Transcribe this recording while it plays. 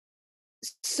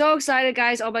So excited,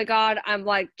 guys. Oh my God. I'm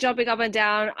like jumping up and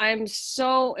down. I'm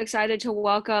so excited to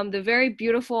welcome the very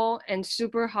beautiful and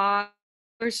super hot,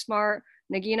 super smart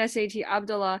Nagina Sethi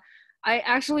Abdullah. I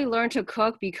actually learned to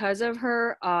cook because of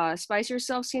her Spice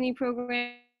Yourself Skinny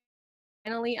program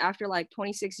finally after like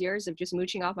 26 years of just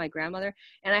mooching off my grandmother.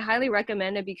 And I highly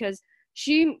recommend it because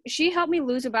she helped me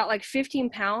lose about like 15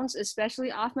 pounds,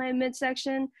 especially off my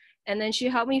midsection. And then she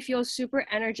helped me feel super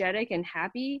energetic and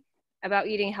happy about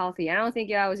eating healthy. I don't think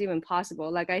that was even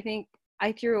possible. Like I think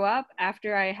I threw up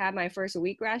after I had my first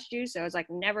wheatgrass juice. So I was like,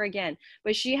 never again.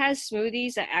 But she has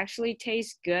smoothies that actually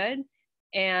taste good.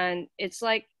 And it's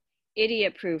like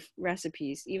idiot proof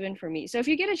recipes, even for me. So if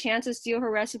you get a chance to steal her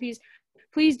recipes,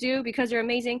 please do because they're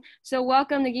amazing. So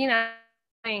welcome, Nagina.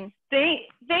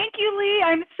 Thank you, Lee.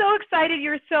 I'm so excited.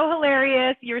 You're so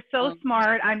hilarious. You're so Um,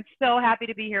 smart. I'm so happy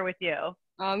to be here with you.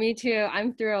 oh, me too.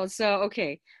 I'm thrilled. So,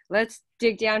 okay, let's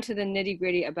dig down to the nitty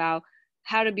gritty about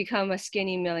how to become a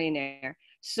skinny millionaire.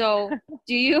 So,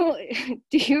 do you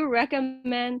do you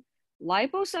recommend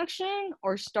liposuction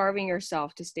or starving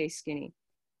yourself to stay skinny?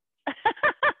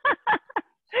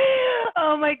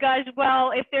 Oh my gosh.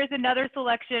 Well, if there's another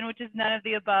selection, which is none of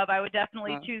the above, I would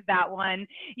definitely Uh, choose that one.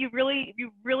 You really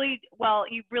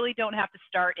don't have to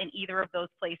start in either of those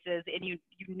places, and you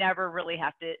never really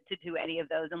have to do any of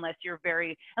those unless you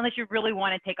really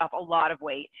want to take off a lot of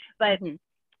weight. But mhm,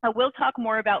 we'll talk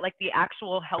more about like the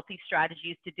actual healthy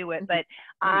strategies to do it. mhm, But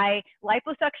mhm,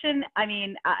 liposuction,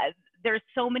 there's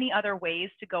so many other ways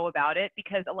to go about it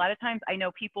because a lot of times I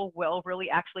know people will really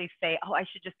actually say, oh, I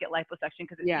should just get liposuction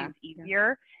because it yeah, seems yeah,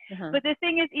 easier. uh-huh, But the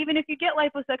thing is, even if you get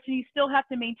liposuction, you still have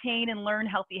to maintain and learn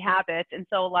healthy habits. And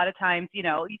so a lot of times, you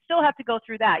still have to go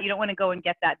through that. You don't want to go and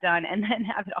get that done and then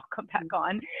have it all come back mhm,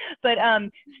 on. But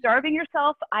starving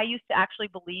yourself, I used to actually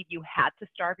believe you had to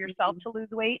starve yourself mhm, to lose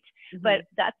weight, but mhm.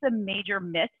 that's a major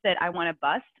myth that I want to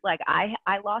bust. Like I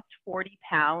lost 40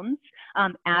 pounds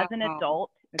as an Wow,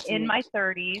 adult that's in my amazing.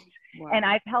 30s, and Wow.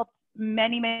 I've helped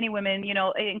many women,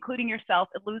 including yourself,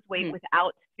 lose weight Mhm,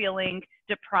 without feeling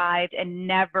deprived and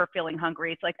never feeling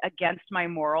hungry. It's like against my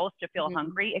morals to feel mhm,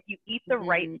 hungry. If you eat the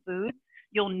right mhm, foods,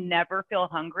 you'll never feel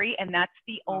hungry, and that's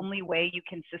the wow. only way you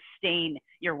can sustain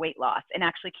your weight loss and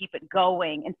actually keep it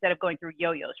going instead of going through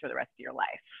yo-yos for the rest of your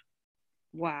life.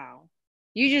 Wow.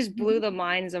 You just blew the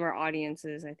minds of our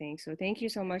audiences, I think. So thank you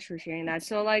so much for sharing that.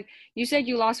 So like you said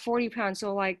you lost 40 pounds.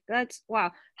 So like that's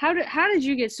wow. How did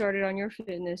you get started on your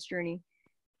fitness journey?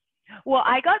 Well,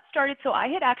 I got started. So I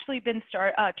had actually been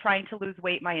trying to lose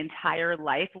weight my entire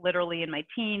life, literally in my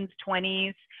teens,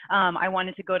 20s. I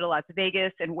wanted to go to Las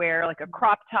Vegas and wear like a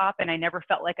crop top, and I never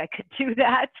felt like I could do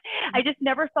that. I just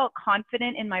never felt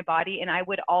confident in my body, and I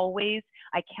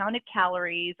counted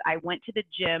calories. I went to the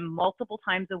gym multiple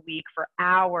times a week for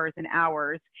hours and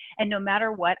hours, and no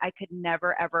matter what, I could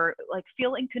never ever like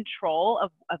feel in control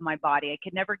of my body. I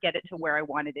could never get it to where I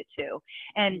wanted it to,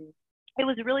 and Mhm, it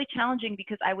was really challenging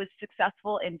because I was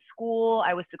successful in school,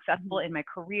 I was successful mhm, in my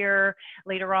career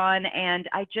later on, and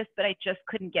I just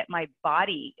couldn't get my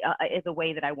body the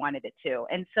way that I wanted it to.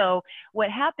 And so what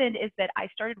happened is that I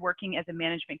started working as a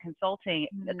management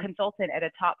mhm, consultant at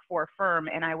a top four firm,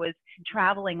 and I was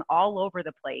traveling all over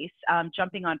the place,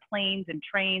 jumping on planes and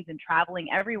trains and traveling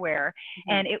everywhere. mhm,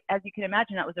 And as you can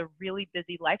imagine, that was a really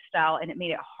busy lifestyle, and it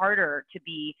made it harder to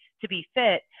be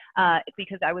fit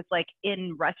because I was like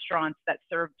in restaurants that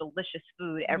served delicious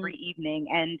food mhm, every evening,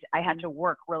 and I had mhm, to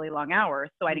work really long hours,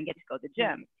 so I didn't get to go to the mhm,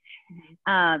 gym. mhm,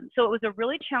 So it was a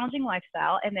really challenging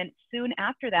lifestyle. And then soon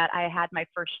after that, I had my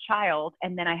first child,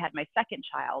 and then I had my second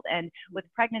child. And with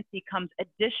pregnancy comes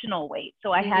additional weight.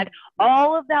 So I mhm, had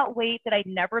all of that weight that I'd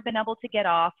never been able to get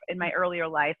off in my earlier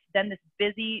life, then this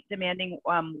busy, demanding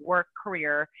work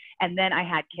career, and then I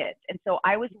had kids. And so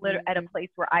I was at a mhm, place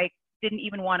where I didn't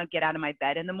even want to get out of my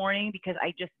bed in the morning because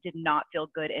I just did not feel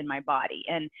good in my body.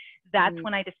 And that's mhm,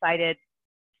 when I decided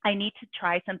I need to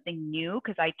try something new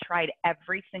because I tried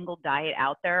every single diet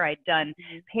out there. I'd done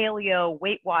mhm, paleo,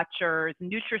 Weight Watchers,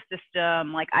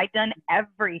 Nutrisystem, like I'd done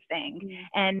everything. mhm,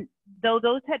 And though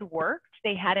those had worked,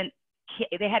 they hadn't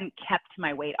kept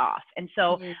my weight off. And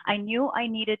so mhm, I knew I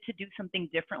needed to do something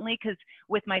differently because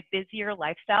with my busier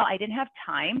lifestyle, I didn't have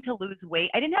time to lose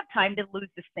weight. I didn't have time to lose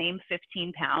the same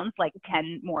 15 pounds like mhm.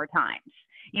 10 more times.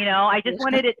 I just Yeah.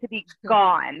 wanted it to be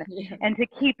gone Yeah. and to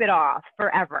keep it off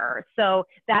forever. So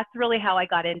that's really how I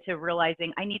got into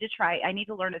realizing I need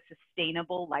to learn a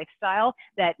sustainable lifestyle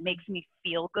that makes me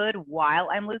feel good while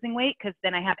I'm losing weight, because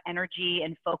then I have energy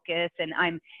and focus and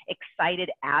I'm excited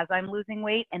as I'm losing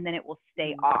weight, and then it will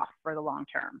stay Mhm. off for the long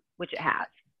term, which it has.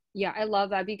 Yeah, I love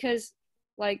that because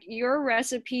like your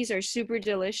recipes are super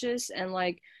delicious and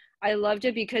like I loved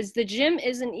it because the gym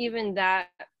isn't even that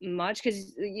much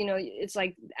because you know it's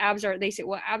like abs are, they say,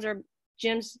 well, abs are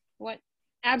gyms, what,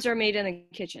 abs are made in the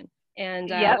kitchen. And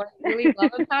Yep. what I really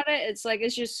love about it, it's like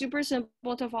it's just super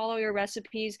simple to follow your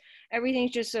recipes.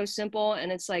 Everything's just so simple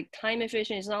and it's like time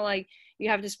efficient. It's not like you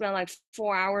have to spend like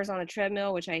 4 hours on a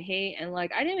treadmill, which I hate. And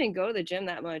like I didn't even go to the gym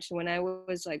that much when I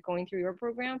was like going through your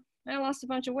program. I lost a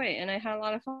bunch of weight and I had a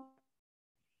lot of fun.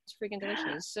 It's freaking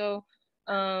delicious. So,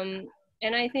 um,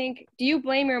 and I think, do you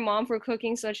blame your mom for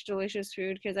cooking such delicious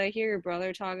food? Because I hear your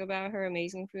brother talk about her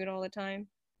amazing food all the time.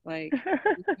 Like,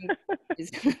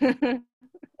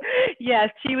 Yes,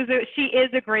 she is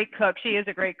a great cook. She is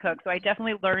a great cook. So I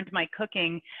definitely learned my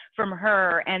cooking from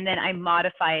her, and then I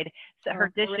modified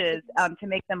her dishes to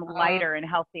make them lighter and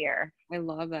healthier. I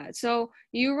love that. So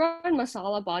you run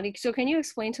Masala Body. So can you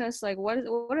explain to us like what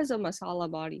is a masala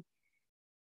body?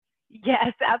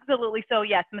 Yes, absolutely. So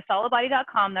yes,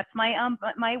 masalabody.com. That's my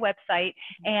website.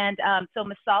 And so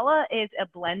masala is a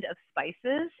blend of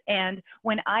spices. And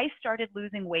when I started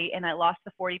losing weight and I lost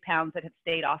the 40 pounds that have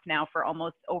stayed off now for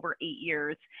almost over 8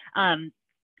 years,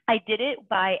 I did it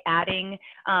by adding,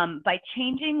 by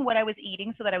changing what I was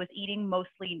eating so that I was eating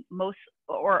mostly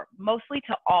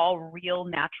to all real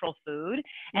natural food.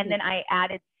 And then I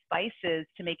added spices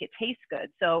to make it taste good.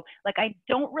 So like I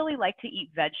don't really like to eat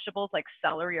vegetables like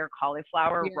celery or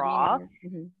cauliflower raw.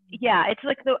 Yeah, it's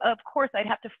like of course I'd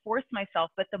have to force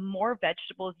myself, but the more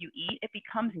vegetables you eat, it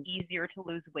becomes easier to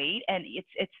lose weight, and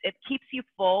it keeps you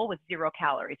full with 0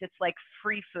 calories. It's like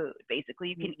free food basically.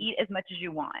 You can eat as much as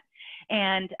you want,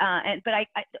 but I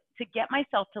to get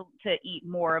myself to eat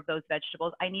more of those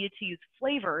vegetables, I needed to use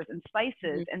flavors and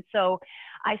spices, and so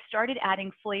I started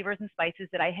adding flavors and spices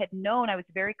that I had known I was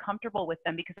very comfortable with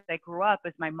them because I grew up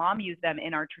as my mom used them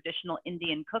in our traditional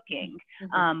Indian cooking,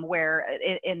 where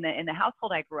in the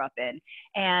household I grew up in.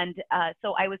 And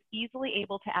so I was easily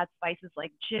able to add spices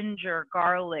like ginger,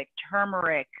 garlic,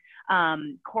 turmeric,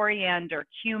 coriander,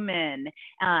 cumin,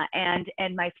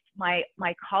 and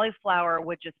my cauliflower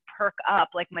would just perk up.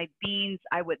 Like my beans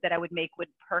that I would make would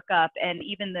perk up, and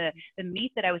even the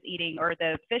meat that I was eating or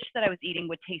the fish that I was eating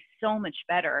would taste so much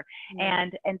better.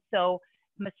 And so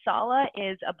masala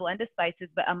is a blend of spices,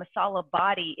 but a masala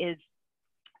body is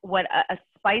what a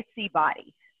spicy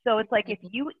body. So it's like if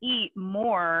you eat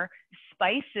more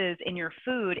spices in your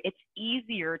food, it's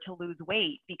easier to lose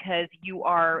weight because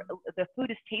the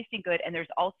food is tasting good, and there's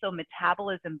also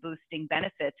metabolism boosting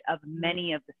benefits of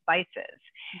many of the spices.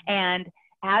 And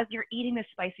as you're eating this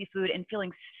spicy food and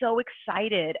feeling so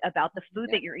excited about the food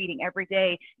that you're eating every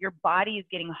day, your body is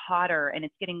getting hotter and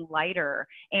it's getting lighter,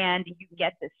 and you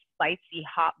get this spicy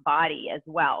hot body as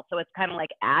well. So it's kind of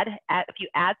like if you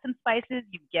add some spices,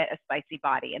 you get a spicy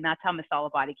body, and that's how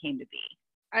Masala Body came to be.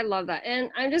 I love that.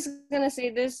 And I'm just gonna say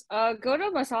this, go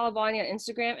to Masala Body on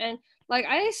Instagram, and like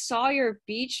I saw your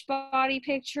beach body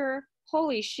picture.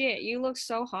 Holy shit, you look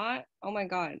so hot. Oh my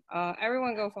god.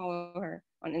 Everyone go follow her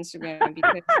on Instagram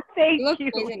because Thank you look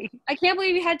you. amazing. I can't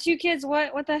believe you had 2 kids.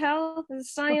 What the hell? This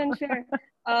is so unfair.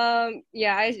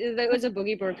 Yeah, that was a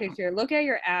boogie board picture. Look at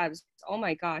your abs. Oh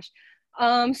my gosh.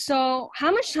 So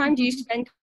how much time do you spend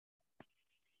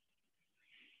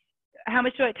How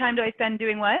much time do I spend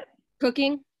doing what?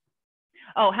 cooking?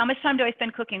 Oh, how much time do I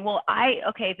spend cooking? Well,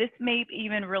 okay, this may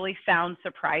even really sound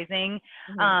surprising,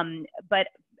 but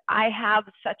I have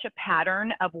such a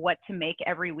pattern of what to make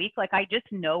every week. Like I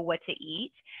just know what to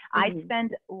eat. I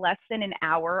spend less than an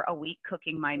hour a week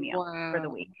cooking my meal for the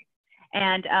week.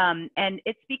 And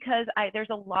it's because there's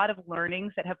a lot of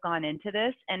learnings that have gone into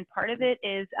this. And part of it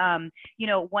is,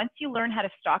 once you learn how to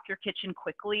stock your kitchen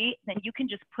quickly, then you can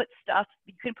put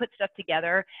stuff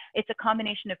together. It's a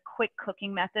combination of quick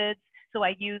cooking methods. So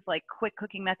I use like quick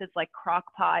cooking methods like crock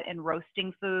pot and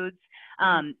roasting foods.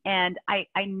 And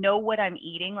I know what I'm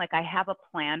eating. Like I have a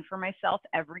plan for myself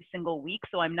every single week.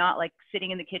 So I'm not like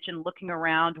sitting in the kitchen looking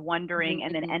around, wondering,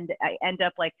 and then I end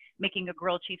up like making a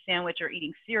grilled cheese sandwich or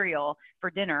eating cereal for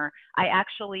dinner. I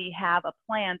actually have a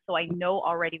plan. So I know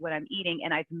already what I'm eating,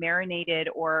 and I've marinated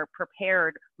or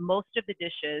prepared most of the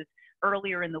dishes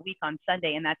earlier in the week on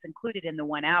Sunday, and that's included in the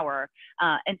 1 hour.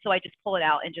 And so I just pull it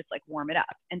out and just like warm it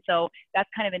up. And so that's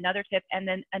kind of another tip. And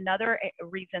then another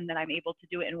reason that I'm able to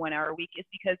do it in 1 hour a week is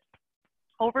because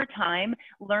over time,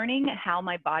 learning how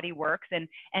my body works, and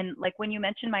like when you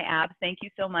mentioned my abs, thank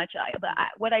you so much.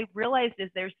 What I realized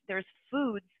is there's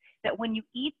foods that when you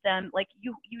eat them, like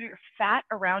your fat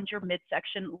around your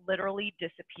midsection literally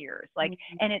disappears. Like,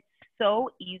 and it's so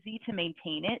easy to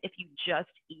maintain it if you just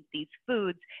eat these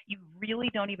foods. You really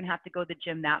don't even have to go to the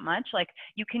gym that much. Like,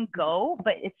 you can go,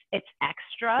 but it's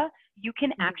extra. You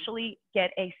can actually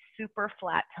get a super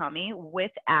flat tummy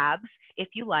with abs if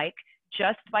you like,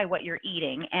 just by what you're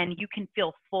eating, and you can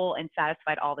feel full and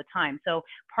satisfied all the time. So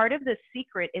part of the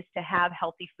secret is to have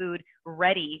healthy food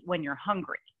ready when you're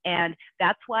hungry. And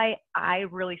that's why I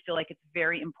really feel like it's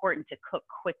very important to cook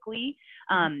quickly,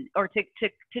 or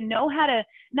to know how to,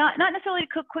 not necessarily to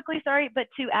cook quickly, sorry, but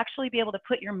to actually be able to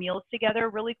put your meals together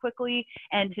really quickly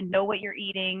and to know what you're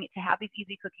eating, to have these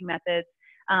easy cooking methods.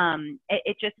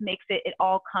 It just makes it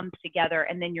all comes together,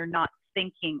 and then you're not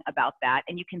thinking about that,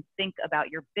 and you can think about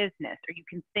your business, or you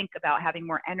can think about having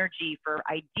more energy for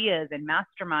ideas and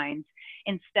masterminds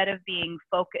instead being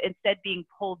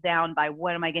pulled down by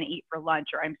what am I going to eat for lunch,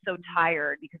 or I'm so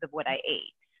tired because of what I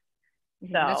ate.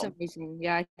 So that's amazing.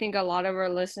 Yeah, I think a lot of our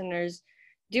listeners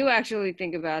do actually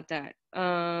think about that,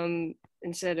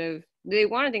 they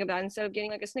want to think about it instead of getting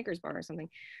like a Snickers bar or something.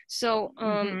 So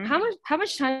how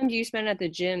much time do you spend at the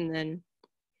gym then?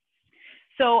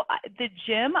 So the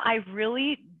gym, I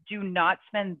really do not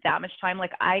spend that much time.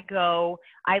 Like, I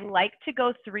like to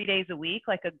go 3 days a week.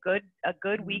 Like, a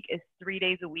good week is 3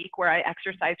 days a week where I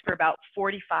exercise for about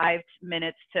 45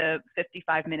 minutes to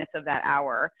 55 minutes of that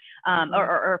hour.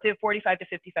 Or 45 to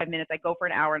 55 minutes, I go for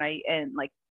an hour, and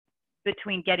like,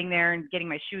 between getting there and getting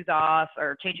my shoes off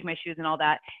or changing my shoes and all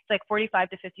that, it's like 45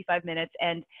 to 55 minutes.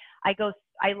 And I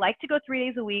like to go 3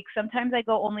 days a week. Sometimes I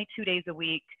go only 2 days a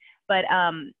week. But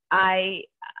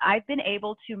I've been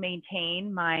able to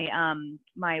maintain my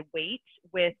my weight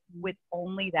with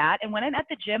only that. And when I'm at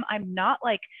the gym, I'm not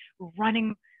like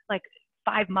running like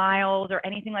 5 miles or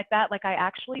anything like that. Like, I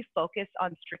actually focus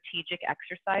on strategic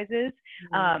exercises,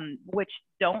 which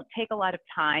don't take a lot of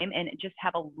time and just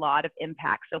have a lot of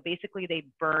impact. So basically, they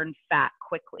burn fat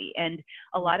quickly. And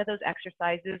a lot of those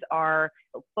exercises are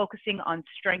focusing on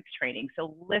strength training.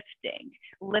 So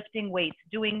lifting weights,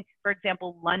 doing, for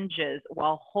example, lunges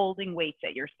while holding weights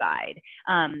at your side.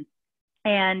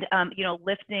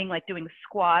 Lifting, like doing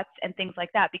squats and things like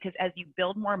that, because as you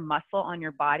build more muscle on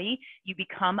your body, you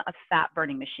become a fat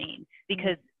burning machine,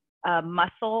 because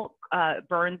muscle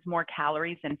burns more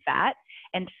calories than fat.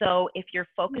 And so if you're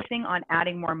focusing on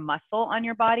adding more muscle on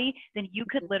your body, then you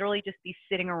could literally just be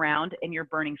sitting around and you're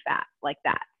burning fat like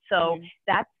that. So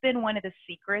that's been one of the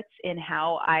secrets in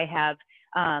how I've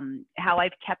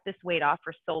kept this weight off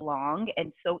for so long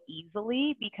and so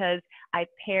easily, because I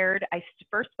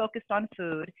first focused on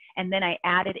food, and then I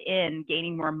added in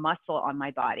gaining more muscle on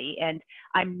my body. And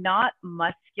I'm not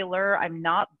muscular, I'm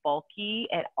not bulky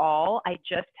at all. I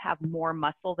just have more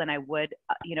muscle than I would,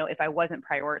 if I wasn't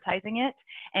prioritizing it.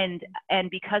 And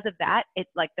because of that, it's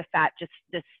like the fat just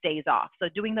stays off. So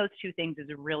doing those two things is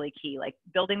really key, like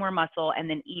building more muscle and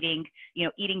then eating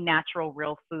natural,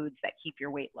 real foods that keep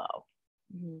your weight low.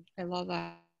 I love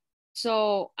that.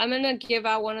 So I'm gonna give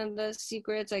out one of the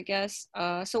secrets, I guess.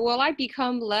 So will I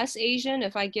become less Asian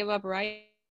if I give up rice?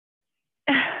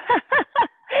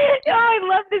 Oh, I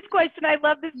love this question.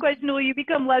 Will you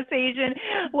become less Asian?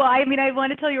 Well, I mean, I want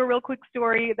to tell you a real quick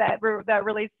story that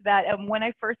relates to that. When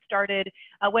I first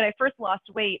lost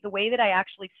weight, the way that I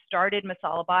actually started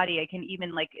Masala Body, I can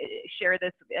even share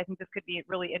this. I think this could be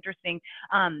really interesting.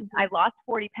 I lost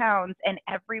 40 pounds, and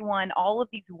all of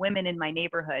these women in my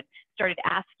neighborhood started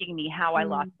asking me how I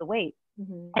lost the weight.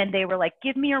 And they were like,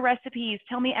 give me your recipes,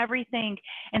 tell me everything.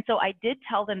 And so I did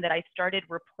tell them that I started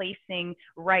replacing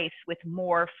rice with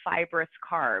more fibrous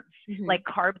carbs, like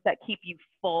carbs that keep you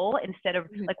full instead of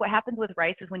like what happens with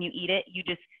rice is when you eat it, you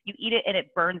eat it and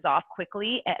it burns off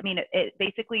quickly. I mean, it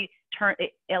basically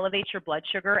it elevates your blood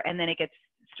sugar, and then it gets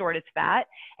stored as fat,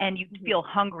 and you feel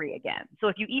hungry again. So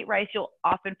if you eat rice, you'll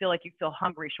often feel like you feel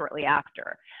hungry shortly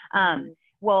after.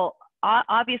 Well,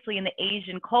 obviously in the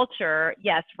Asian culture,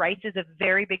 yes, rice is a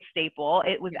very big staple.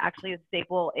 It was actually a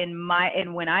staple in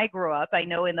when I grew up. I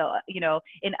know in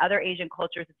other Asian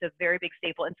cultures, it's a very big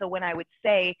staple. And so when I would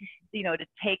say, to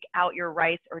take out your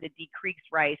rice or to decrease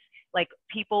rice, like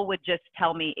people would just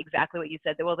tell me exactly what you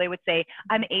said. Well, they would say,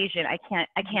 I'm Asian. I can't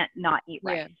not eat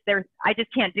rice. I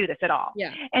just can't do this at all.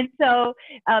 Yeah. And so,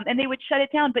 and they would shut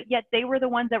it down, but yet they were the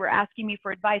ones that were asking me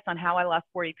for advice on how I lost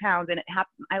 40 pounds. And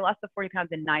I lost the 40 pounds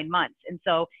in 9 months. And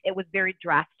so it was very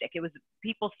drastic.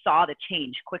 People saw the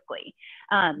change quickly.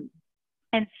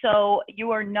 And so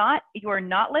you are not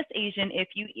less Asian if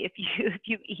you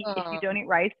don't eat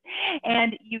rice,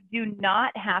 and you do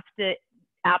not have to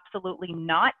absolutely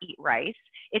not eat rice.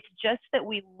 It's just that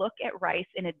we look at rice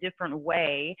in a different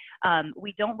way.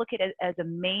 We don't look at it as a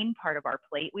main part of our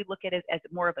plate. We look at it as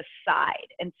more of a side.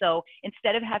 And so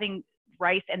instead of having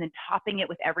rice and then topping it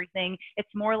with everything, it's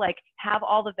more like have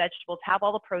all the vegetables, have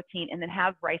all the protein, and then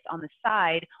have rice on the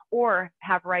side, or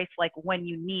have rice like when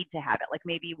you need to have it, like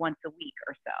maybe once a week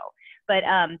or so. But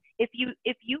if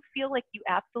you feel like you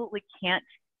absolutely can't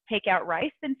take out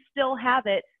rice, then still have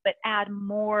it, but add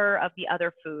more of the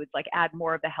other foods, like add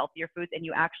more of the healthier foods, and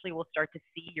you actually will start to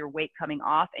see your weight coming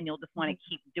off, and you'll just want to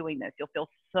keep doing this. You'll feel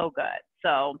so good.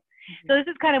 So this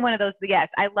is kind of one of those, yes,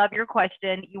 I love your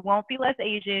question. You won't be less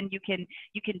Asian. You can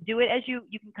do it as you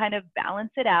can kind of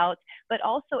balance it out. But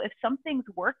also if something's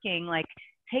working, like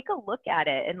take a look at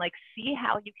it and like see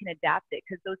how you can adapt it.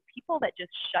 Because those people that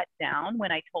just shut down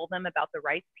when I told them about the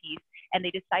rice piece and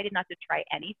they decided not to try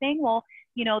anything, well,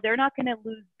 you know, they're not going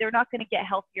to get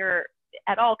healthier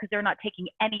at all because they're not taking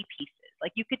any pieces.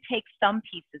 Like you could take some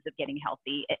pieces of getting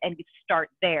healthy and start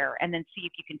there and then see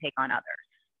if you can take on others.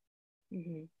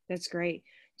 Mm-hmm. That's great.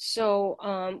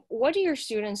 So what do your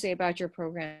students say about your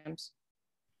programs?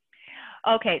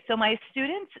 Okay, so my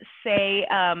students say,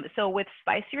 so with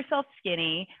Spice Yourself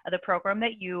Skinny, the program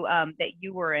that you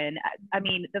were in, I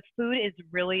mean, the food is it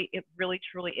really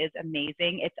truly is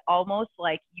amazing. It's almost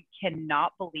like you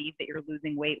cannot believe that you're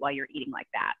losing weight while you're eating like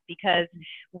that, because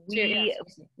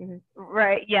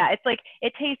right, yeah, it's like,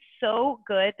 it tastes so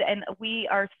good, and we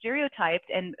are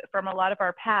stereotyped, and from a lot of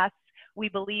our past, we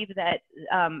believe that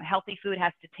healthy food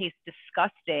has to taste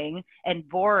disgusting and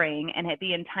boring and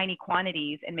be in tiny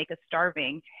quantities and make us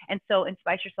starving. And so in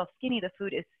Spice Yourself Skinny, the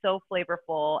food is so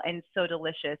flavorful and so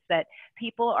delicious that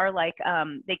people are like,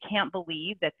 they can't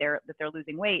believe that they're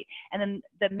losing weight. And then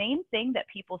the main thing that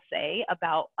people say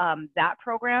about that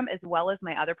program, as well as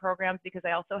my other programs, because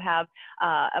I also have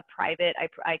a private,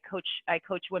 I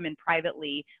coach women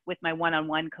privately with my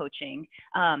one-on-one coaching,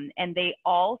 and they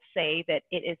all say that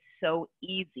it is so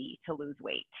easy to lose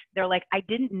weight. They're like, I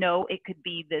didn't know it could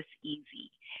be this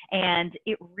easy. And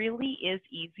it really is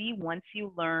easy once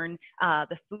you learn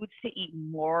the foods to eat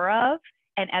more of.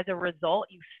 And as a result,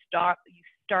 you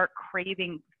start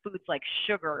craving foods like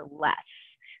sugar less.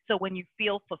 So when you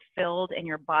feel fulfilled and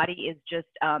your body is just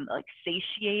like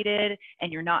satiated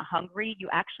and you're not hungry, you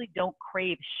actually don't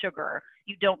crave sugar.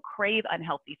 You don't crave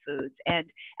unhealthy foods. And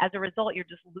as a result, you're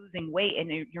just losing weight and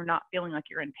you're not feeling like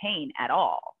you're in pain at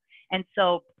all. And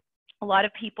so a lot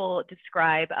of people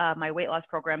describe my weight loss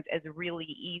programs as really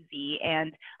easy,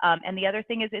 and the other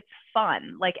thing is it's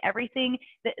fun. Like everything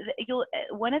that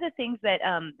one of the things that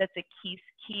that's a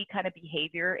key kind of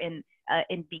behavior in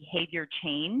behavior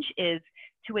change is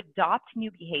to adopt new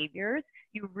behaviors.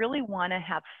 You really want to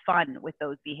have fun with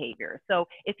those behaviors. So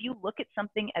if you look at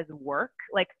something as work,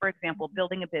 like for example,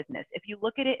 building a business, if you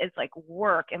look at it as like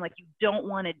work and like you don't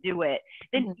want to do it,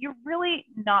 then you're really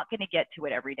not going to get to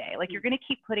it every day. Like you're going to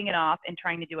keep putting it off and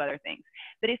trying to do other things.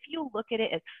 But if you look at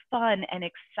it as fun and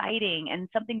exciting and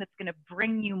something that's going to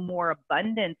bring you more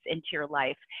abundance into your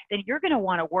life, then you're going to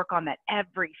want to work on that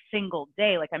every single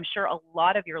day. Like I'm sure a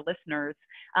lot of your listeners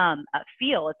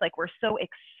feel. It's like we're so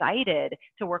excited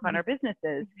to work on our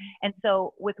businesses. And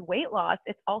so with weight loss,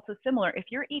 it's also similar. If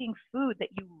you're eating food that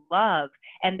you love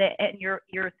and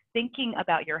you're thinking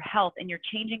about your health and you're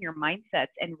changing your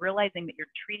mindsets and realizing that you're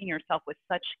treating yourself with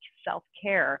such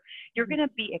self-care, you're going to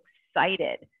be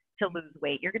excited to lose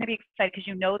weight. You're going to be excited because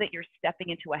you know that you're stepping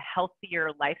into a healthier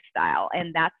lifestyle,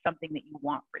 and that's something that you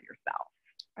want for yourself.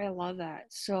 I love that.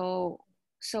 So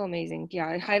amazing. Yeah,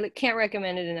 I highly can't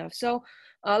recommend it enough. So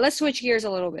let's switch gears a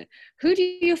little bit. Who do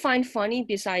you find funny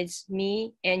besides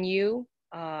me and you,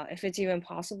 if it's even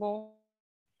possible?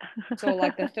 So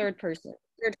like the third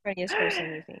funniest person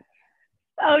you think.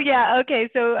 Oh yeah, okay.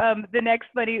 So the next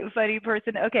funny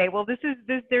person. Okay, well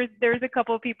there's a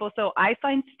couple of people. So I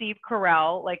find Steve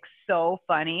Carell like so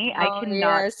funny. I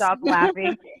cannot stop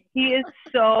laughing. He is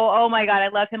so, oh my God, I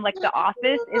love him. Like The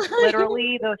Office is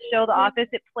literally the show The Office.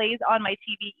 It plays on my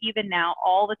TV even now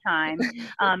all the time.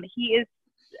 He is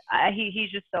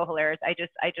he's just so hilarious. I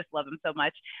just love him so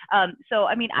much. So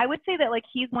I mean, I would say that like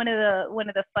he's one of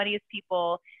the funniest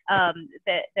people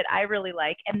that I really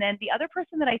like. And then the other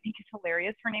person that I think is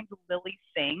hilarious, her name's Lily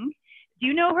Singh. Do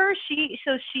you know her? She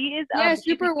is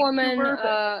Superwoman.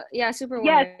 Superwoman.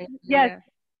 Yes. Yeah.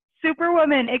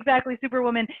 Superwoman, exactly,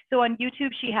 Superwoman. So on YouTube,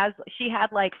 she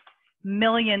had like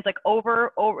millions, like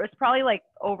over it's probably like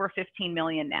over 15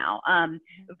 million now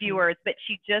viewers, but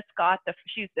she's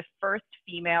the first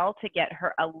female to get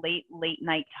a late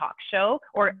night talk show,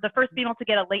 or the first female to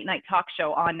get a late night talk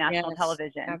show on national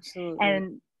television. Absolutely.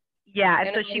 And yeah,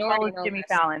 and so she follows Jimmy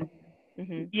Fallon.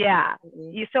 Yeah.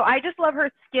 Absolutely. So I just love her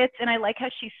skits, and I like how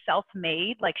she's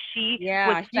self-made. Like she was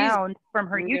Yeah, she's found from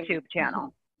her really, YouTube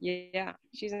channel. yeah,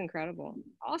 she's incredible.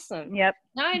 Awesome. Yep.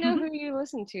 Now I know who you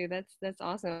listen to. That's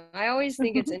awesome. I always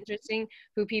think it's interesting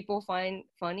who people find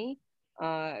funny,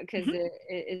 because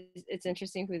it's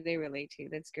interesting who they relate to.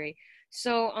 That's great.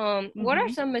 So, what are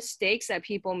some mistakes that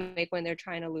people make when they're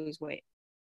trying to lose weight?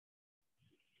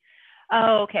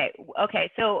 Oh, okay.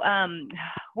 Okay. So,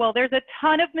 well, there's a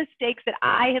ton of mistakes that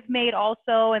I have made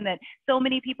also, and that so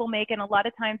many people make. And a lot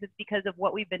of times it's because of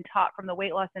what we've been taught from the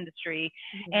weight loss industry.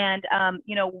 And,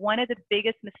 you know, one of the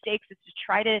biggest mistakes is to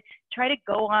try to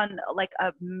go on like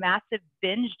a massive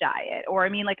binge diet, or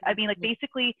like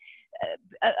basically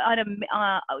on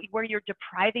where you're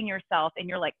depriving yourself and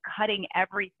you're like cutting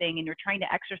everything and you're trying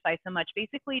to exercise so much,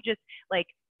 basically just like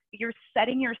you're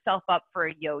setting yourself up for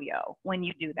a yo-yo when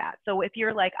you do that. So if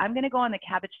you're like, I'm going to go on the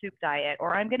cabbage soup diet,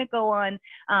 or I'm going to go on,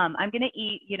 I'm going to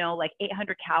eat, you know, like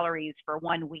 800 calories for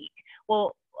 1 week.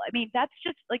 Well, I mean, that's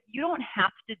just like, you don't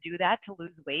have to do that to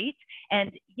lose weight.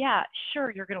 And yeah,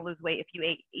 sure, you're going to lose weight if you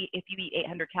eat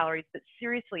 800 calories, but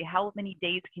seriously, how many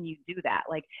days can you do that?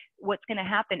 Like, what's going to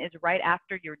happen is right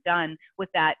after you're done with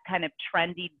that kind of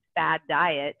trendy bad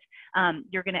diet,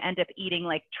 you're going to end up eating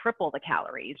like triple the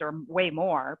calories or way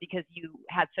more, because you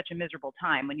had such a miserable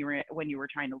time when you were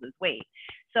trying to lose weight.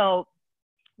 So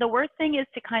the worst thing is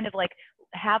to kind of like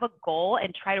have a goal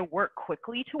and try to work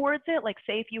quickly towards it. Like,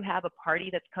 say if you have a party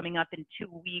that's coming up in 2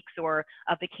 weeks, or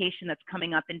a vacation that's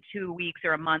coming up in 2 weeks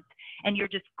or a month, and you're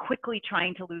just quickly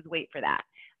trying to lose weight for that.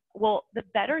 Well, the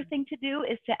better thing to do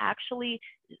is to actually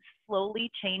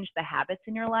slowly change the habits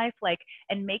in your life, like,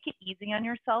 and make it easy on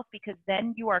yourself, because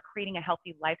then you are creating a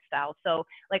healthy lifestyle. So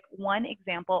like, one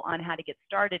example on how to get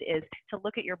started is to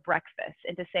look at your breakfast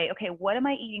and to say, okay, what am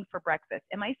I eating for breakfast?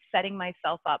 Am I setting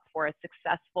myself up for a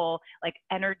successful, like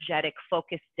energetic,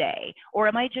 focused day? Or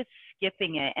am I just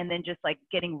skipping it and then just like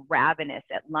getting ravenous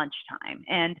at lunchtime?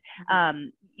 And,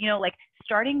 you know, like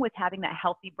starting with having that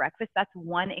healthy breakfast, that's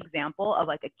one example of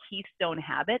like a keystone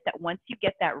habit that once you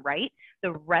get that right,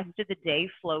 the rest of the day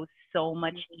flows so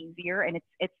much easier, and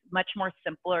it's much more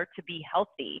simpler to be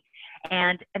healthy.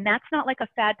 And that's not like a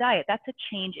fad diet, that's a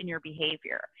change in your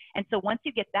behavior. And so once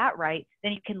you get that right,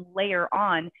 then you can layer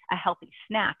on a healthy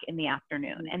snack in the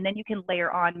afternoon, and then you can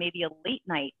layer on maybe a late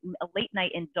night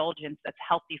indulgence that's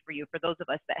healthy for you, for those of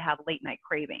us that have late night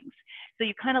cravings. So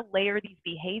you kind of layer these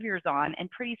behaviors on, and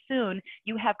pretty soon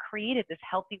you have created this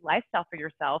healthy lifestyle for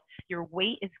yourself. Your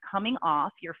weight is coming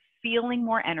off, you're feeling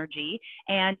more energy,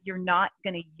 and you're not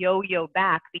going to yo-yo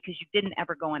back because you didn't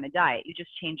ever go on a diet. You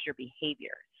just changed your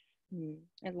behaviors.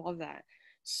 I love that.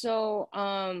 So,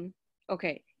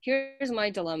 okay, here's my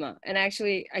dilemma. And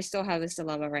actually, I still have this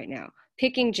dilemma right now.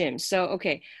 Picking gyms. So,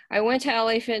 okay, I went to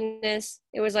LA Fitness.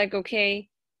 It was like, okay,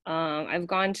 I've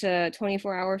gone to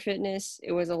 24-hour fitness.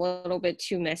 It was a little bit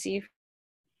too messy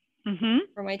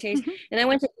for my taste. And I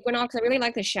went to Equinox. I really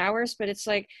like the showers, but it's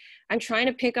like, I'm trying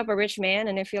to pick up a rich man,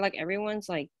 and I feel like everyone's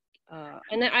like,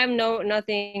 and I have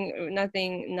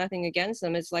nothing against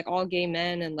them. It's like all gay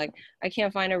men, and like I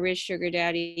can't find a rich sugar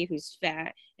daddy who's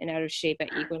fat and out of shape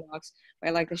at Equinox. But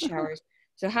I like the showers.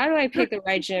 So how do I pick the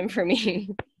right gym for me?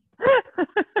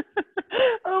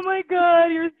 Oh my God,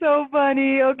 you're so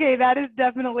funny. Okay, that is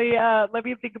definitely, let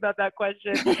me think about that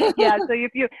question. Yeah, so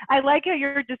I like how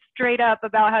you're just straight up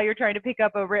about how you're trying to pick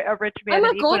up a rich man I'm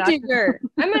at a gold Equinox. digger.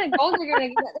 I'm a gold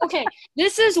digger. Okay,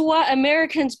 this is what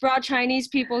Americans brought Chinese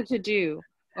people to do.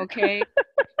 Okay,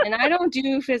 and I don't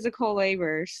do physical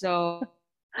labor, so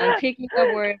I'm picking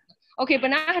up where. Okay, but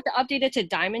now I have to update it to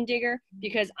diamond digger,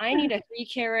 because I need a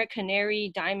 3-carat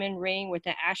canary diamond ring with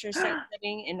the Asher set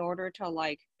setting in order to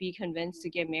like be convinced to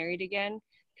get married again.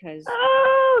 Because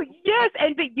oh yes,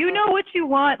 but you know what you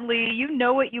want, Lee. You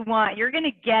know what you want. You're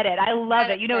gonna get it. I love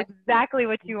it. You know exactly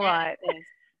what you want.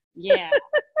 Yeah.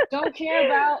 Don't care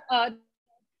about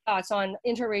thoughts on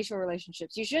interracial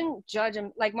relationships. You shouldn't judge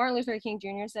him, like Martin Luther King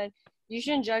Jr. said. You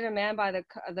shouldn't judge a man by the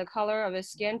color of his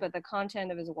skin, but the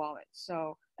content of his wallet.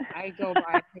 So I go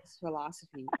by his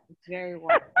philosophy. It's very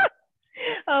wise.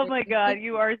 Oh my God,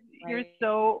 you're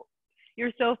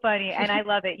so funny, and I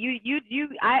love it.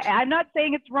 I'm not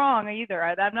saying it's wrong either.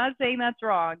 I'm not saying that's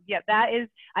wrong. Yeah, that is.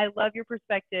 I love your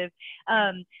perspective.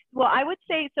 Well, I would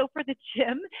say so for the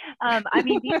gym. I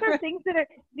mean, these are things.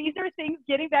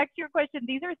 Getting back to your question,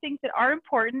 these are things that are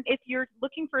important. If you're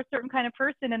looking for a certain kind of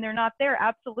person and they're not there,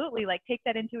 absolutely, like take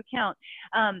that into account.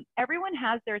 Everyone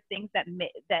has their things that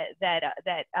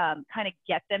kind of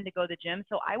get them to go to the gym.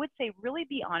 So I would say really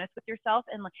be honest with yourself,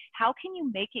 and like, how can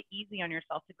you make it easy on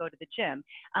yourself to go to the gym? gym.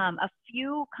 A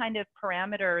few kind of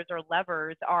parameters or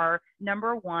levers are,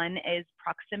 number one is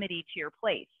proximity to your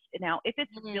place. Now, if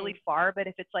it's really far, but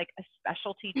if it's like a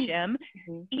specialty gym,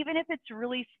 even if it's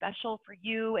really special for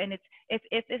you, and if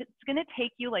it's going to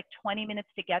take you like 20 minutes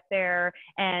to get there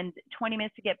and 20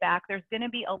 minutes to get back, there's going to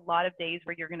be a lot of days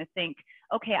where you're going to think,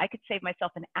 okay, I could save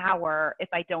myself an hour if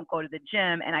I don't go to the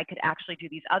gym, and I could actually do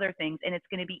these other things, and it's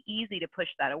going to be easy to push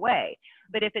that away.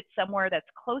 But if it's somewhere that's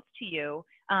close to you,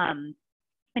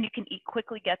 and you can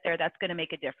quickly get there, that's going to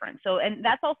make a difference. So, and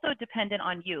that's also dependent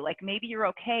on you. Like maybe you're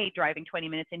okay driving 20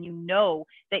 minutes and you know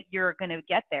that you're going to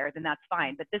get there, then that's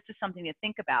fine. But this is something to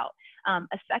think about.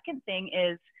 A second thing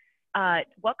is,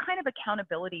 what kind of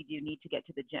accountability do you need to get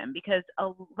to the gym? Because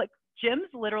like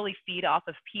gyms literally feed off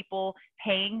of people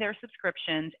paying their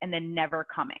subscriptions and then never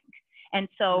coming. And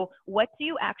so what do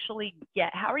you actually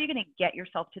get? How are you going to get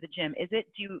yourself to the gym? Do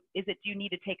you need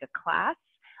to take a class?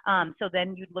 So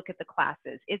then you'd look at the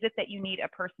classes. Is it that you need a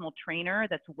personal trainer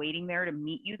that's waiting there to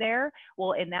meet you there?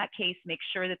 Well, in that case, make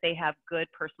sure that they have good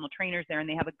personal trainers there and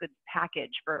they have a good package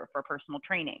for personal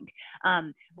training.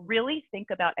 Really think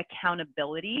about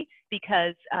accountability,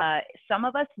 because some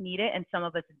of us need it and some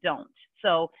of us don't.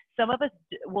 So some of us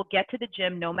will get to the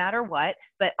gym no matter what,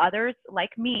 but others like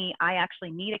me, I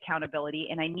actually need accountability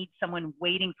and I need someone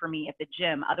waiting for me at the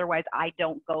gym. Otherwise I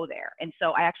don't go there. And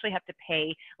so I actually have to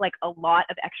pay like a lot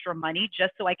of extra money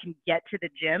just so I can get to the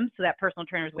gym, so that personal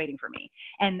trainer is waiting for me.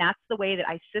 And that's the way that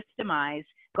I systemize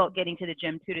getting to the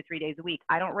gym 2 to 3 days a week.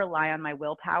 I don't rely on my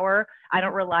willpower. I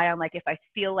don't rely on like if I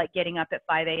feel like getting up at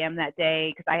 5 a.m. that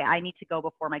day, because I need to go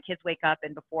before my kids wake up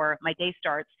and before my day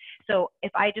starts. So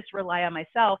if I just rely on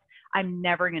myself, I'm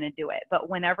never going to do it. But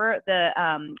whenever the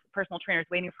personal trainer is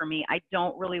waiting for me, I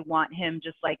don't really want him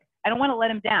just like, I don't want to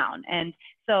let him down. And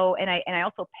so, and I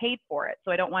also paid for it.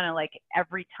 So I don't want to like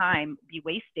every time be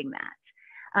wasting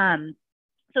that.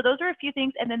 So those are a few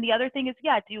things. And then the other thing is,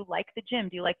 yeah, do you like the gym?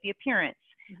 Do you like the appearance?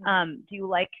 Do you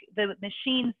like the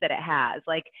machines that it has?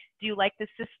 Like, do you like the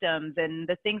systems and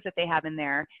the things that they have in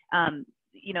there?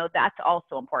 You know, that's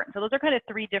also important. So those are kind of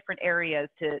 3 different areas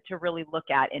to really look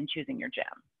at in choosing your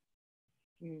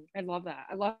gym. I love that.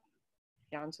 I love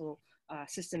down so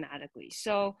systematically.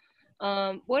 So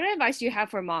what advice do you have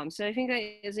for moms? So I think that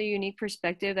is a unique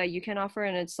perspective that you can offer.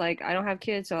 And it's like, I don't have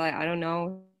kids, so I don't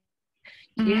know.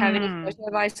 Do you have any special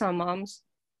advice on moms?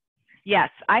 Yes,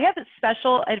 I have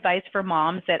special advice for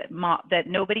moms that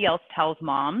nobody else tells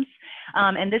moms.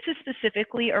 And this is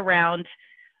specifically around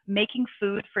making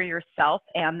food for yourself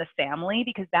and the family,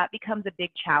 because that becomes a big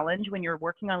challenge when you're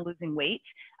working on losing weight.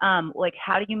 Like,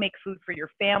 how do you make food for your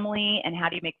family and how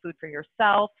do you make food for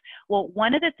yourself? Well,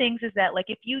 one of the things is that, like,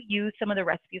 if you use some of the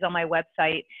recipes on my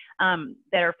website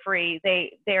that are free,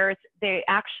 they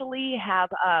actually have,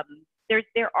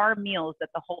 there are meals that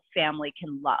the whole family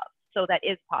can love. So that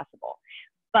is possible,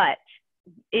 but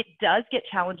it does get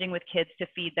challenging with kids to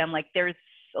feed them. Like, there's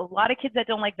a lot of kids that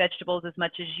don't like vegetables as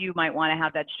much as you might want to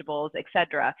have vegetables,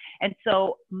 etc. And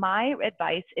so my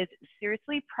advice is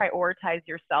seriously prioritize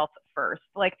yourself first.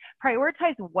 Like,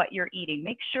 prioritize what you're eating.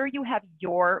 Make sure you have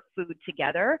your food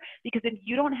together, because if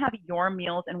you don't have your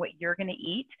meals and what you're going to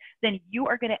eat, then you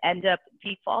are going to end up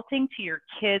defaulting to your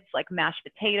kids like mashed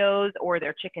potatoes or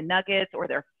their chicken nuggets or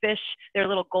their fish, their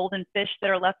little golden fish that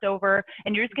are left over,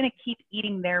 and you're just going to keep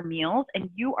eating their meals. And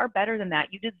you are better than that.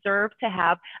 You deserve to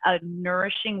have a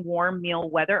nourishing, warm meal,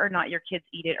 whether or not your kids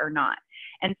eat it or not.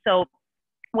 And so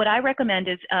what I recommend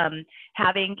is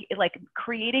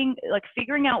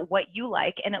figuring out what you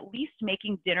like and at least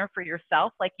making dinner for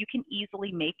yourself. Like, you can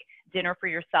easily make dinner for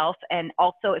yourself. And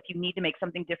also, if you need to make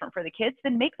something different for the kids,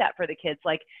 then make that for the kids.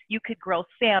 Like, you could grill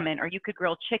salmon or you could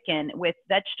grill chicken with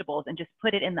vegetables and just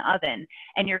put it in the oven.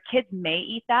 And your kids may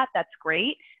eat that. That's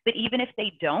great. But even if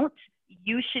they don't,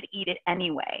 you should eat it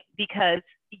anyway, because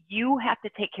you have to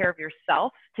take care of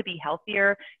yourself to be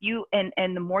healthier.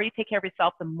 And the more you take care of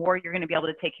yourself, the more you're going to be able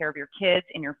to take care of your kids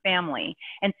and your family.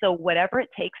 And so whatever it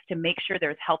takes to make sure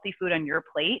there's healthy food on your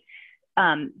plate,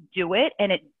 do it.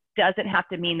 And it doesn't have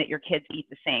to mean that your kids eat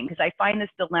the same. Because I find this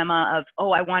dilemma of,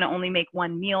 oh, I want to only make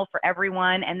one meal for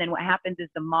everyone. And then what happens is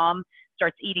the mom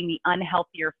starts eating the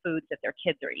unhealthier foods that their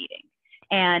kids are eating.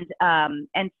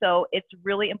 And so it's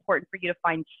really important for you to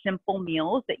find simple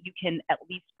meals that you can at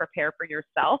least prepare for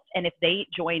yourself. And if they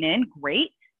join in, great.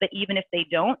 But even if they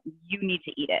don't, you need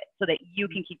to eat it so that you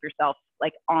can keep yourself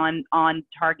like on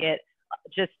target,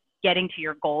 just getting to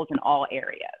your goals in all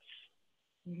areas.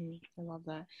 I love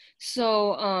that.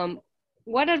 So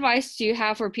what advice do you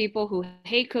have for people who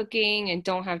hate cooking and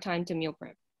don't have time to meal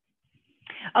prep?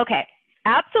 Okay.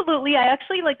 Absolutely. I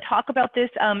actually like talk about this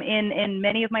in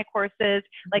many of my courses.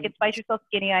 Like in Spice Yourself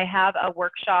Skinny, I have a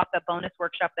workshop, a bonus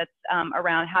workshop that's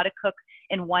around how to cook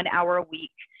in 1 hour a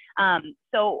week.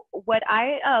 So what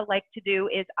I like to do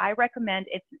is I recommend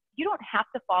you don't have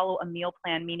to follow a meal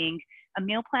plan, meaning a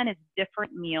meal plan is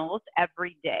different meals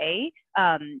every day.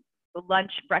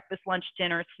 Lunch, breakfast, lunch,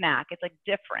 dinner, snack. It's like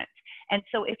different. And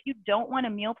so if you don't want a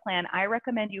meal plan, I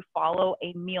recommend you follow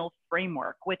a meal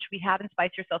framework, which we have in Spice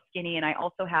Yourself Skinny, and I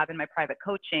also have in my private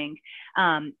coaching.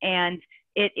 And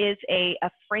it is a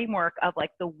framework of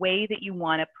like the way that you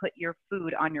want to put your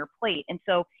food on your plate. And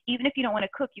so even if you don't want to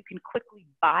cook, you can quickly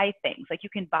buy things. Like you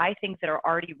can buy things that are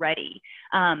already ready.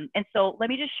 And so let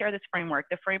me just share this framework.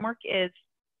 The framework is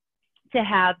to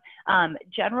have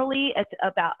generally it's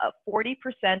about 40%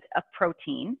 of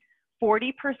protein,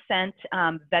 40%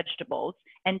 vegetables,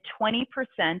 and 20%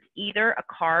 either a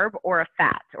carb or a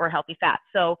fat or a healthy fat.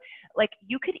 So like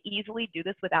you could easily do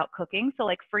this without cooking. So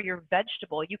like for your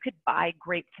vegetable, you could buy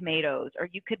grape tomatoes, or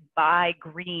you could buy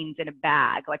greens in a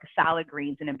bag, like salad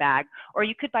greens in a bag, or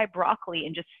you could buy broccoli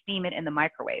and just steam it in the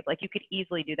microwave. Like you could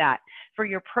easily do that. For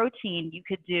your protein, you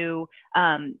could do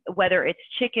whether it's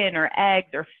chicken or eggs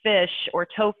or fish or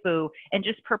tofu, and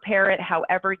just prepare it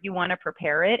however you want to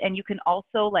prepare it. And you can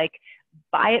also like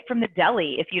buy it from the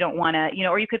deli if you don't want to,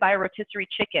 or you could buy a rotisserie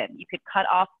chicken. You could cut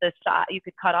off the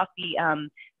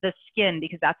skin,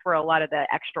 because that's where a lot of the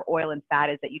extra oil and fat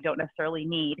is that you don't necessarily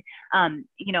need. And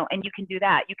you can do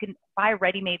that. You can buy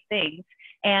ready-made things,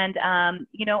 and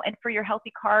and for your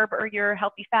healthy carb or your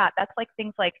healthy fat, that's like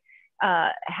things like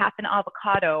half an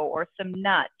avocado or some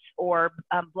nuts or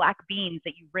black beans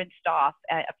that you rinsed off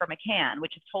from a can,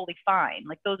 which is totally fine.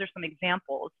 Like those are some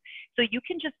examples. So you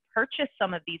can just purchase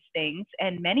some of these things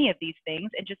and many of these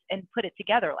things and put it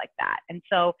together like that. And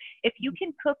so if you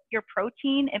can cook your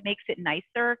protein, it makes it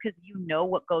nicer because you know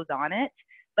what goes on it.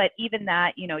 But even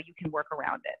that, you can work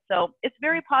around it. So it's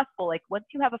very possible. Like once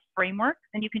you have a framework,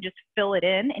 then you can just fill it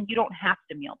in and you don't have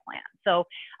to meal plan. So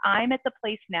I'm at the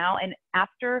place now, and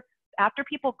after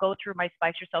people go through my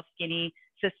Spice Yourself Skinny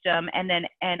system,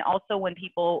 and also when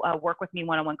people work with me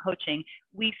one-on-one coaching,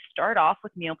 we start off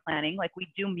with meal planning. Like we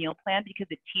do meal plan because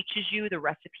it teaches you the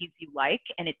recipes you like,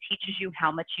 and it teaches you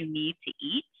how much you need to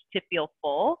eat to feel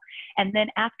full. And then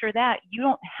after that, you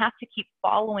don't have to keep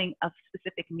following a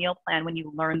specific meal plan when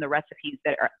you learn the recipes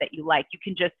that you like. You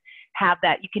can just have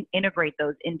that, you can integrate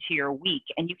those into your week,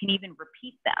 and you can even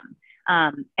repeat them.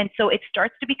 And so it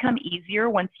starts to become easier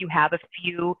once you have a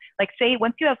few, like say,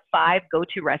 once you have 5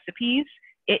 go-to recipes,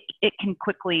 it can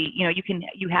quickly,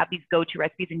 you have these go-to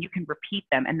recipes and you can repeat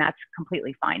them, and that's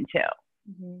completely fine too.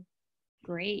 Mm-hmm.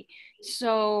 Great.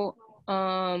 So,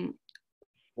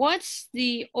 what's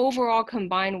the overall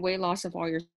combined weight loss of all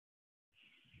your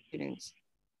students?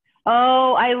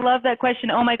 Oh, I love that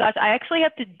question. Oh my gosh. I actually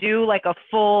have to do like a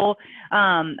full,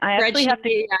 I actually have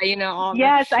to,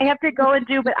 yes, I have to go and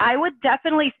do, but I would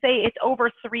definitely say it's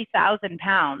over 3,000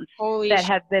 pounds that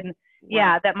have been,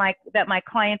 that my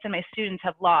clients and my students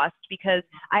have lost, because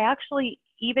I actually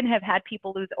even have had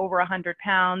people lose over 100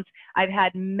 pounds. I've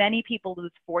had many people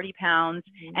lose 40 pounds,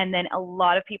 and then a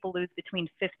lot of people lose between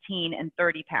 15 and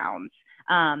 30 pounds.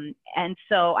 And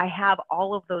so I have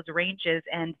all of those ranges,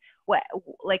 and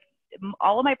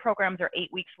all of my programs are 8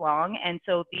 weeks long. And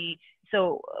so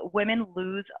women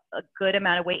lose a good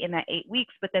amount of weight in that 8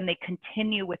 weeks, but then they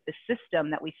continue with the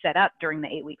system that we set up during the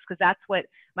 8 weeks, because that's what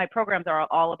my programs are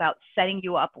all about, setting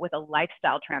you up with a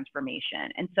lifestyle transformation.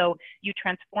 And so you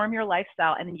transform your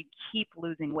lifestyle and then you keep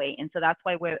losing weight. And so that's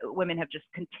why women have just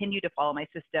continued to follow my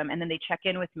system. And then they check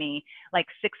in with me like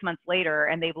 6 months later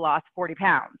and they've lost 40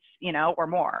 pounds, or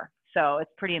more. So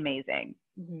it's pretty amazing.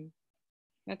 Mm-hmm.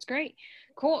 That's great.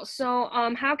 Cool. So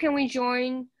how can we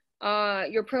join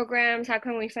your programs? How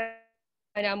can we find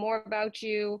out more about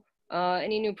you?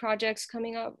 Any new projects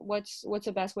coming up? What's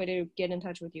the best way to get in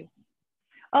touch with you?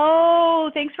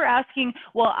 Oh, thanks for asking.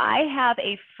 Well, I have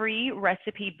a free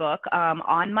recipe book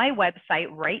on my website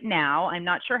right now. I'm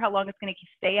not sure how long it's going to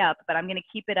stay up, but I'm going to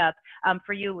keep it up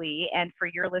for you, Lee, and for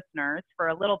your listeners for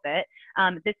a little bit.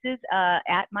 This is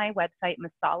at my website,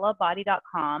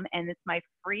 masalabody.com, and it's my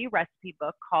free recipe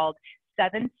book called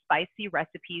 7 Spicy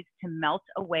Recipes to Melt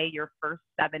Away Your First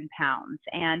 7 Pounds.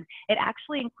 And it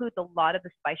actually includes a lot of the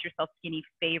Spice Yourself Skinny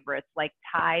favorites like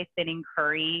Thai thinning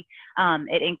curry.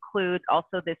 It includes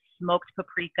also this smoked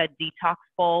paprika detox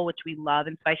bowl, which we love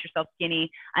in Spice Yourself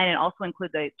Skinny. And it also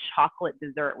includes a chocolate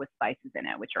dessert with spices in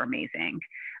it, which are amazing.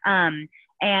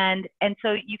 And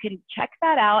so you can check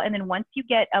that out. And then once you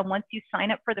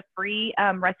sign up for the free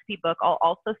recipe book, I'll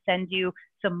also send you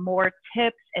some more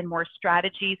tips and more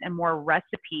strategies and more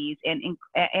recipes and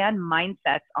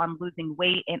mindsets on losing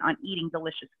weight and on eating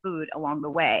delicious food along the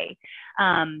way.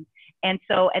 And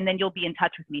then you'll be in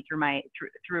touch with me through my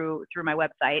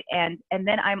website. And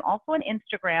then I'm also on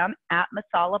Instagram at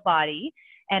Masala Body.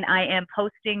 And I am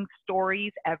posting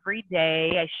stories every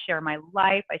day. I share my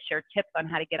life. I share tips on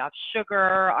how to get off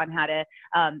sugar, on how to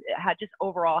how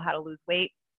to lose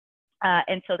weight.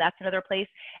 And so that's another place.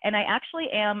 And I actually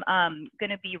am going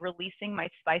to be releasing my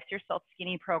Spice Yourself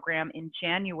Skinny program in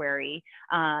January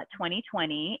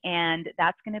 2020. And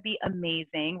that's going to be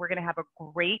amazing. We're going to have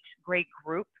a great, great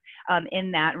group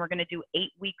in that. And we're going to do 8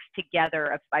 weeks together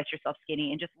of Spice Yourself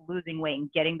Skinny and just losing weight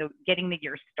and getting the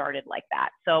year started like that.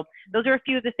 So those are a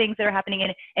few of the things that are happening.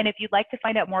 And if you'd like to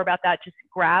find out more about that, just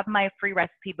grab my free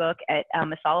recipe book at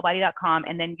masalabody.com,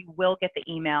 and then you will get the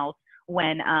emails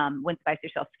when Spice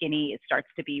Yourself Skinny starts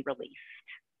to be released.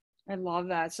 I love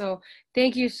that. So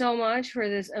thank you so much for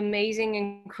this amazing,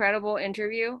 incredible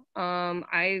interview.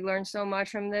 I learned so much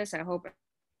from this. I hope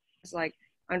it's like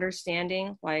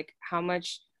understanding like how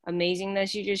much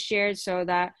amazingness you just shared, so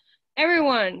that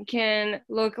everyone can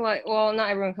look like, well, not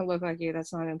everyone can look like you.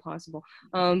 That's not impossible.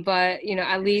 But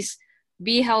at least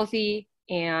be healthy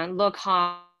and look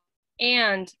hot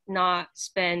and not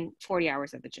spend 40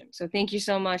 hours at the gym. So thank you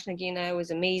so much, Nagina. It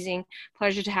was amazing.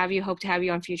 Pleasure to have you. Hope to have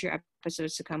you on future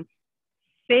episodes to come.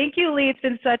 Thank you, Lee. It's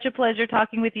been such a pleasure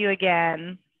talking with you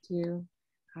again. Thank you.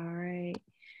 All right.